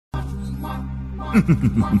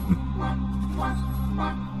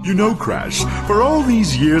You know, Crash, for all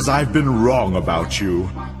these years I've been wrong about you.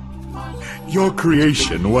 Your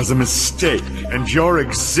creation was a mistake, and your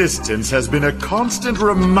existence has been a constant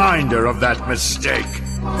reminder of that mistake.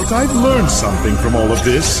 But I've learned something from all of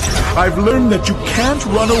this. I've learned that you can't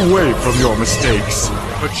run away from your mistakes,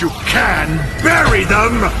 but you can bury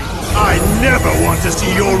them! I never want to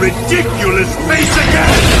see your ridiculous face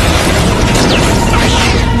again!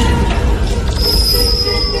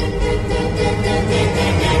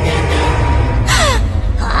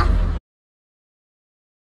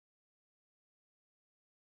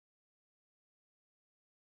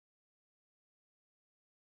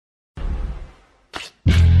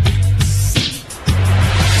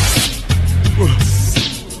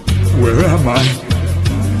 Where am I?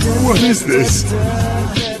 What is this?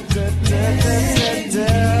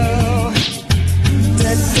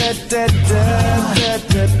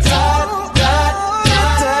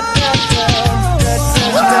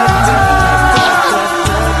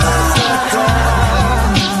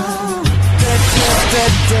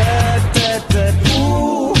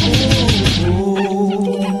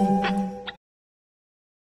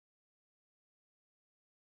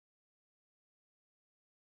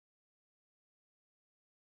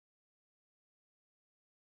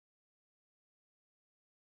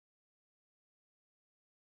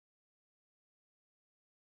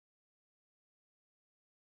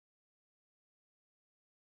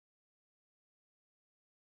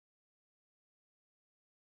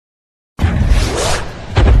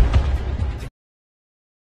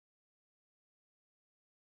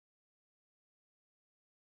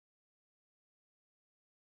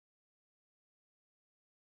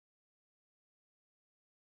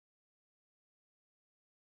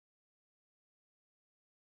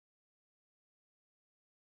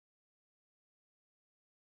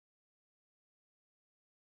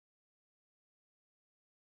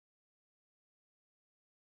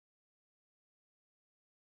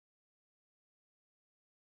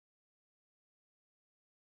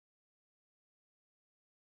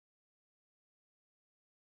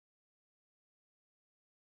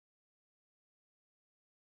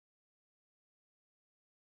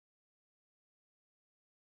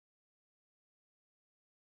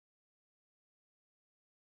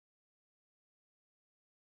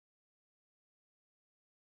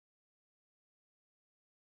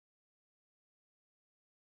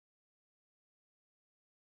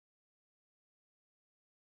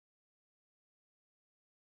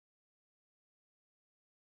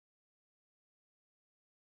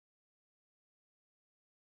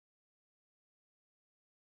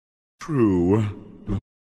 True.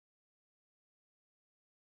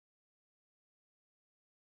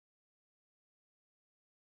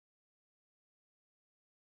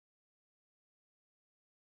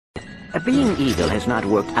 Being evil has not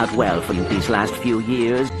worked out well for you these last few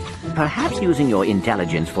years. Perhaps using your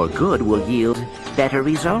intelligence for good will yield better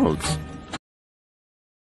results.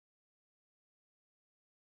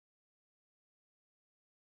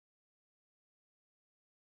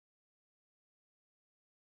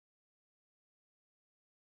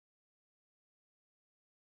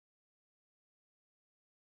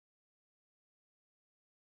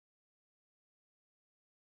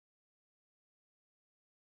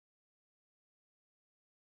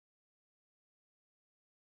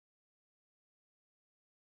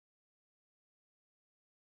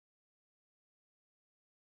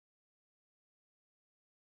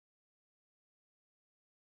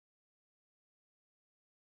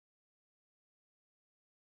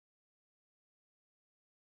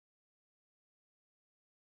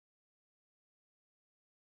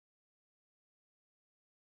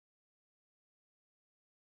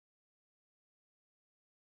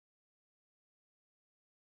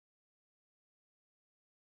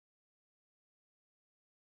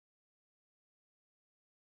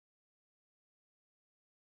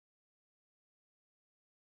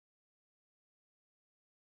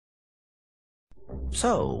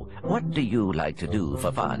 So, what do you like to do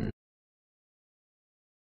for fun?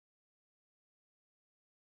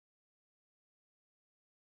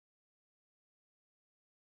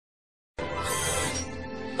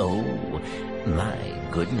 Oh, my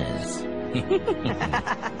goodness.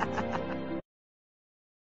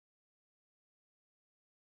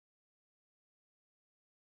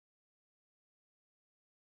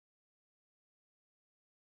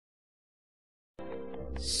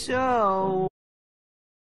 So...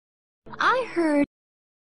 I heard...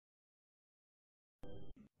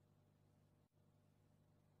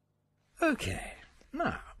 Okay,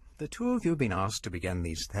 now, The two of you have been asked to begin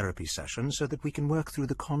these therapy sessions so that we can work through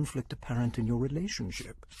the conflict apparent in your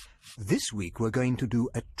relationship. This week we're going to do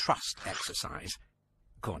a trust exercise.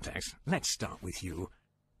 Cortex, let's start with you.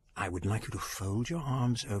 I would like you to fold your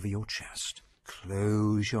arms over your chest,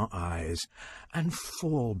 close your eyes, and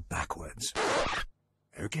fall backwards.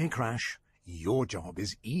 Okay, Crash, your job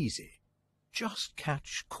is easy. Just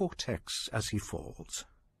catch Cortex as he falls.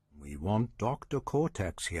 We want Dr.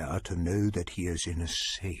 Cortex here to know that he is in a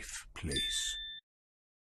safe place.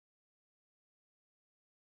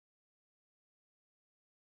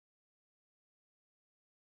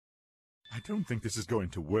 I don't think this is going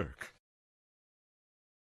to work.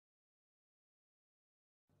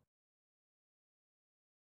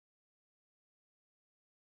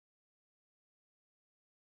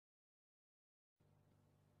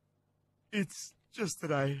 It's just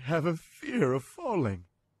that I have a fear of falling.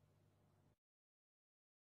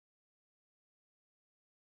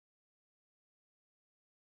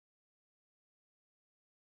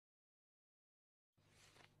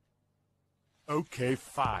 Okay,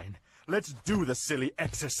 fine. Let's do the silly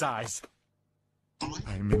exercise.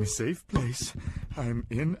 I'm in a safe place. I'm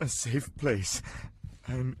in a safe place.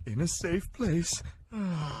 I'm in a safe place.